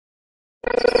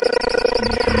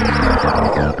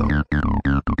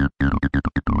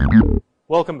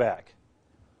Welcome back.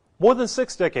 More than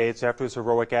 6 decades after his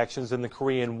heroic actions in the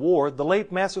Korean War, the late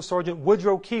Master Sergeant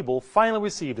Woodrow Keeble finally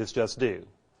received his just due.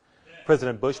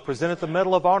 President Bush presented the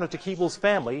Medal of Honor to Keeble's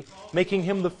family, making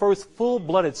him the first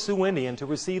full-blooded Sioux Indian to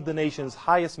receive the nation's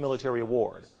highest military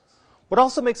award. What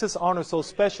also makes this honor so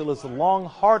special is the long,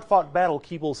 hard-fought battle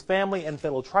Keeble's family and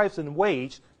fellow tribesmen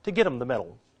waged to get him the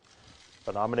medal.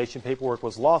 The nomination paperwork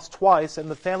was lost twice,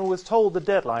 and the family was told the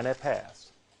deadline had passed.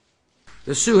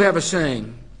 The Sioux have a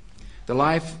saying, the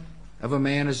life of a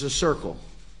man is a circle.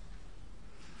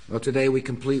 Well, today we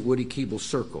complete Woody Keeble's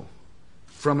circle.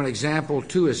 From an example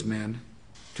to his men,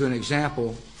 to an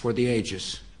example for the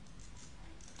ages.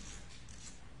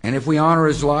 And if we honor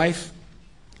his life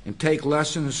and take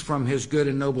lessons from his good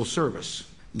and noble service,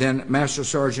 then Master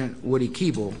Sergeant Woody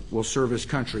Keeble will serve his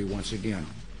country once again.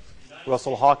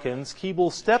 Russell Hawkins,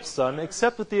 Keeble's stepson,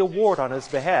 accepted the award on his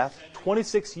behalf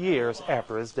 26 years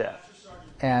after his death.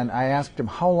 And I asked him,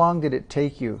 how long did it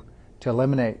take you to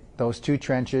eliminate those 2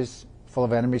 trenches full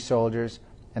of enemy soldiers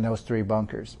and those 3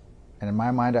 bunkers? And in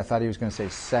my mind, I thought he was going to say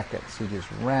seconds. He just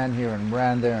ran here and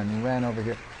ran there and ran over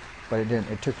here. But it didn't.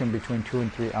 It took him between 2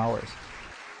 and 3 hours.